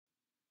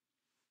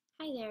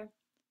Hi there.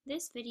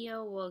 This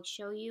video will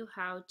show you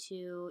how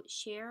to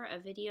share a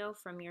video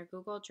from your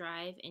Google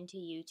Drive into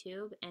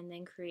YouTube and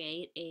then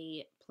create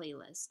a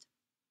playlist.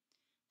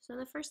 So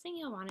the first thing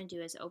you'll want to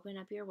do is open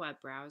up your web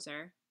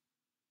browser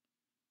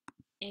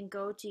and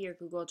go to your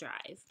Google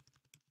Drive.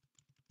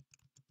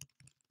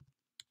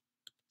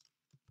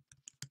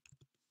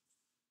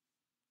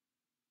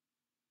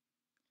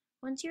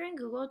 Once you're in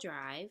Google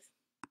Drive,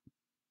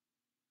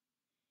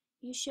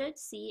 you should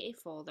see a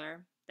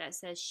folder that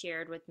says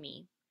Shared with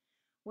Me.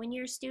 When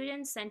your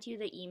students sent you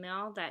the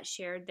email that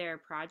shared their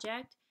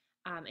project,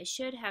 it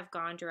should have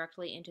gone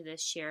directly into this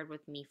Shared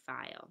with Me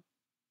file.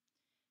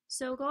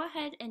 So go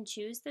ahead and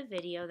choose the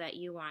video that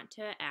you want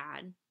to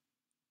add.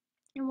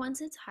 And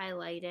once it's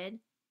highlighted,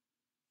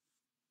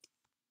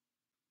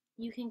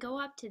 you can go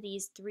up to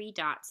these three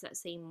dots that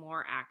say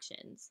More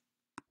Actions.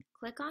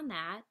 Click on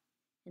that,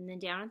 and then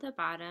down at the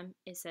bottom,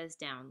 it says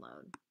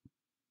Download.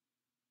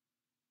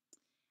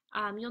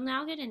 You'll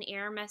now get an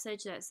error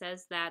message that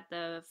says that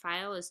the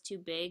file is too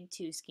big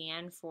to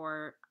scan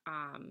for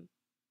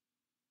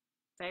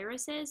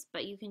viruses,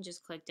 but you can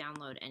just click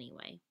Download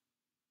anyway.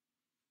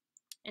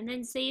 And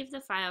then save the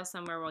file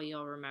somewhere where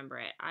you'll remember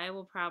it. I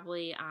will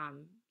probably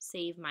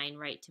save mine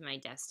right to my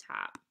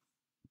desktop.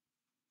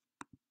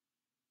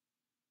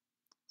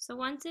 So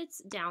once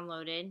it's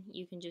downloaded,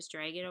 you can just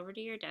drag it over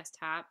to your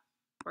desktop,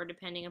 or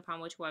depending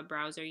upon which web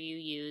browser you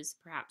use,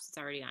 perhaps it's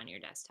already on your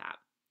desktop.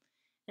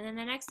 And then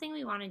the next thing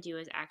we want to do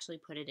is actually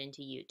put it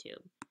into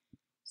YouTube.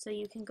 So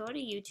you can go to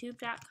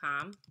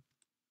youtube.com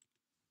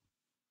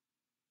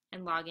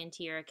and log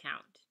into your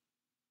account.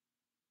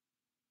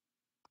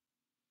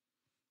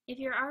 If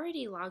you're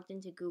already logged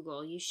into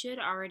Google, you should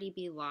already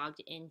be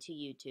logged into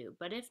YouTube,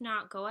 but if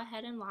not, go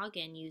ahead and log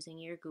in using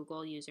your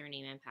Google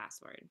username and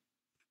password.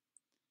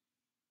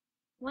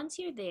 Once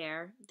you're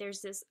there,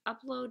 there's this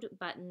upload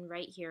button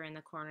right here in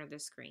the corner of the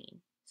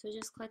screen. So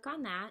just click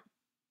on that,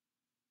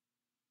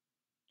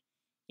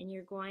 and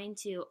you're going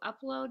to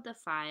upload the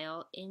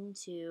file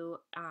into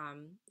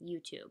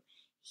YouTube.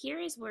 Here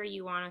is where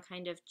you want to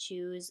kind of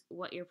choose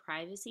what your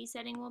privacy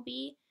setting will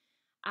be.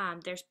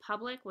 There's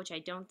public, which I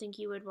don't think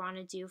you would want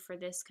to do for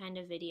this kind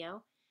of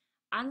video.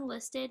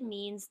 Unlisted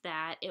means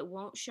that it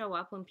won't show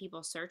up when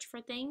people search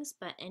for things,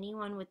 but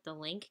anyone with the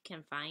link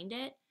can find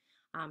it.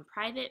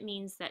 Private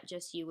means that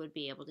just you would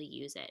be able to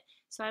use it.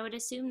 So I would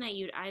assume that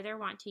you'd either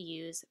want to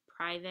use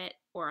private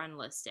or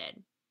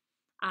unlisted.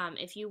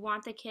 If you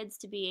want the kids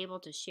to be able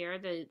to share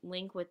the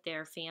link with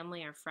their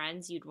family or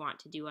friends, you'd want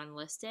to do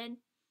unlisted.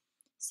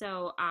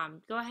 So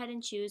go ahead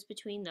and choose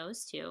between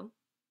those two.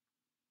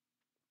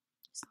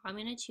 So I'm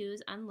going to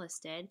choose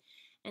unlisted,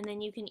 and then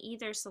you can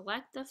either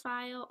select the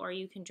file or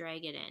you can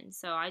drag it in.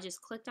 So I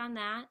just clicked on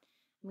that.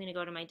 I'm going to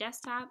go to my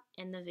desktop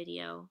and the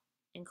video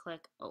and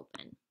click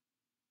open.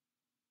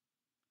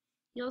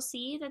 You'll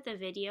see that the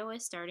video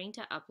is starting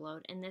to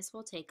upload, and this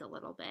will take a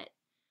little bit.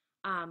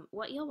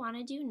 What you'll want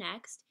to do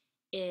next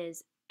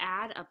is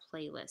add a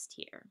playlist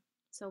here.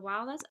 So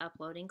while that's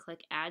uploading,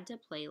 click Add to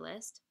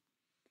Playlist,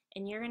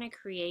 and you're going to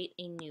create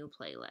a new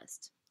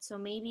playlist. So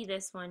maybe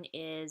this one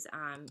is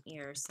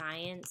your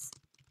science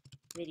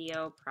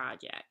video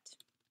project.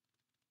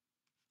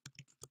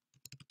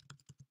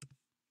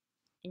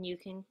 And you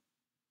can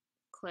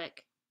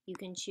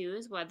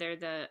choose whether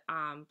the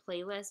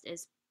playlist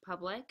is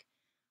public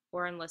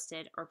or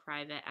unlisted or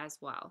private as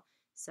well.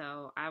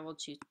 So I will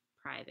choose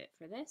private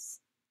for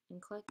this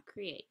and click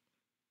Create.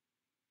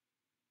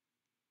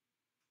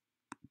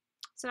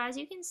 So as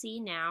you can see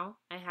now,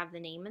 I have the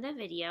name of the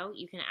video.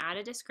 You can add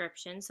a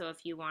description, so if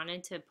you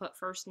wanted to put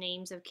first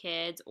names of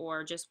kids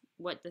or just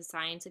what the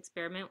science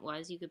experiment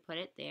was, you could put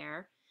it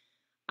there.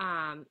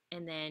 And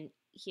then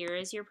here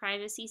is your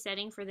privacy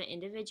setting for the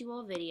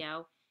individual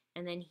video,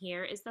 and then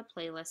here is the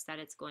playlist that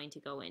it's going to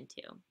go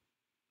into.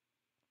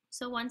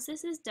 So once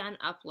this is done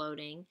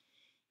uploading,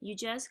 you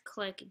just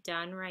click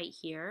Done right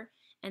here,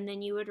 and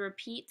then you would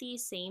repeat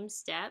these same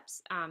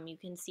steps. You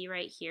can see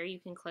right here, you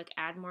can click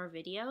Add More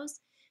Videos.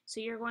 So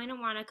you're going to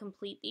want to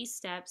complete these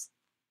steps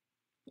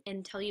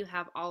until you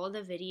have all of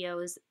the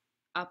videos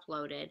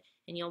uploaded,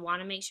 and you'll want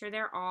to make sure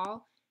they're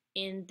all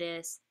in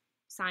this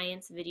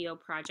science video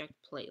project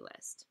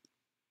playlist.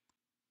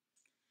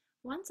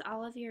 Once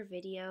all of your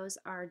videos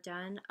are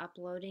done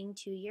uploading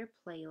to your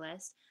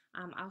playlist,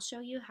 I'll show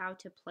you how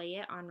to play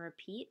it on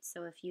repeat.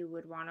 So if you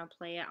would want to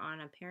play it on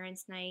a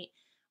parents' night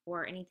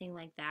or anything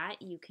like that,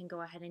 you can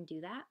go ahead and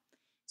do that.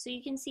 So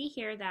you can see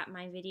here that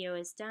my video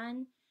is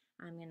done.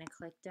 I'm going to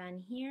click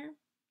Done here.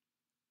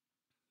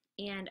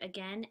 And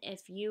again,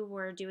 if you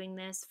were doing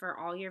this for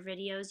all your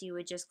videos, you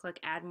would just click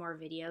Add More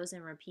Videos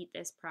and repeat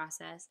this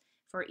process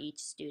for each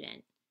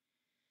student.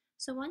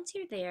 So once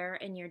you're there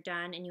and you're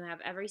done and you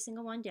have every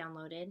single one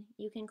downloaded,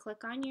 you can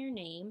click on your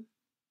name,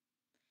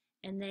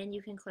 and then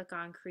you can click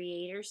on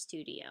Creator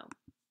Studio.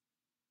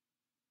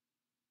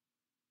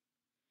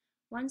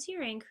 Once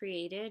you're in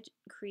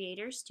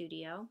Creator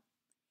Studio,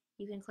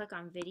 you can click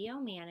on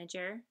Video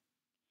Manager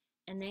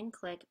and then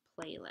click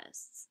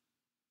Playlists.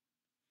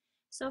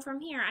 So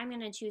from here, I'm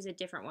going to choose a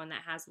different one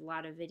that has a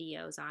lot of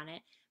videos on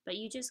it. But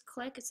you just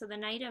click, so the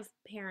night of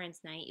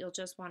Parents' Night, you'll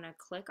just want to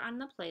click on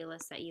the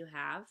playlist that you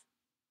have,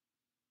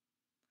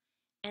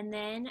 and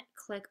then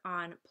click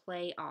on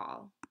Play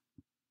All.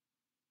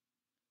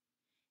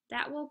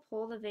 That will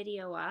pull the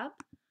video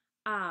up.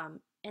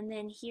 And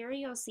then here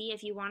you'll see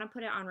if you want to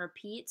put it on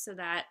repeat so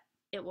that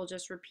it will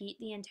just repeat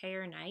the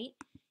entire night,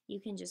 you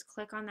can just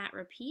click on that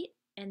repeat,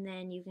 and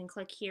then you can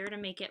click here to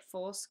make it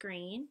full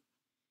screen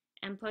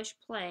and push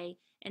play,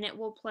 and it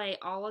will play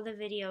all of the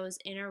videos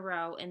in a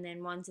row, and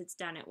then once it's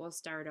done it will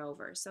start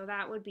over. So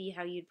that would be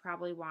how you'd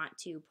probably want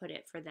to put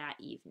it for that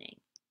evening.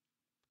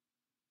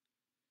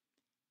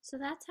 So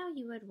that's how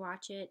you would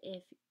watch it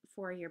if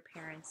for your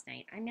parents'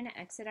 night. I'm going to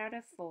exit out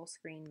of full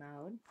screen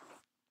mode.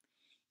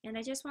 And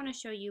I just want to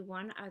show you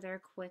one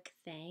other quick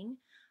thing.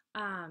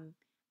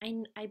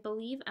 I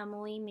believe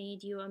Emily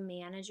made you a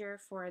manager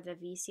for the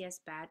VCS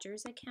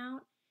Badgers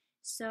account.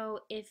 So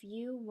if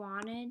you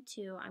wanted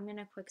to, I'm going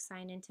to quick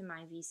sign into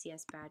my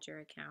VCS Badger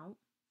account.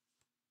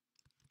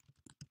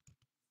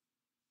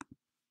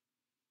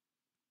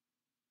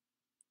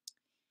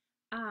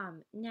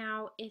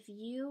 Now, if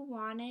you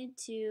wanted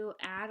to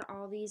add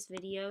all these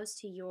videos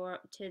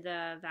to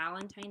the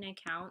Valentine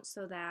account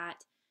so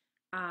that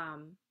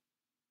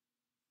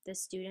the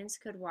students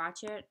could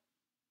watch it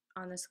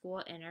on the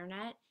school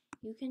internet,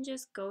 you can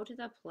just go to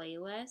the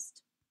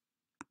playlist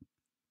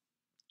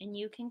and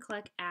you can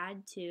click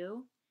Add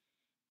To,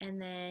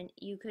 and then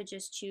you could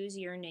just choose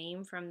your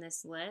name from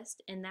this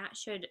list, and that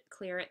should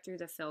clear it through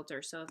the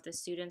filter. So if the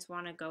students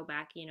want to go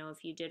back,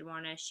 if you did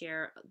want to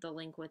share the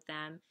link with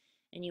them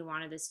and you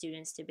wanted the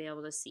students to be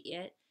able to see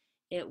it,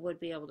 it would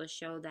be able to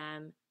show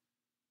them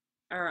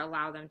or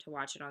allow them to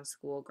watch it on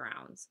school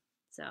grounds.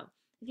 So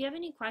if you have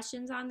any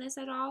questions on this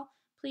at all,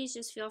 please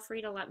just feel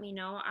free to let me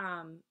know,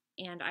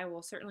 and I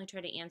will certainly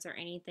try to answer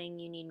anything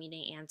you need me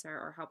to answer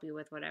or help you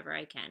with whatever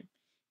I can.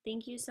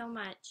 Thank you so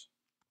much.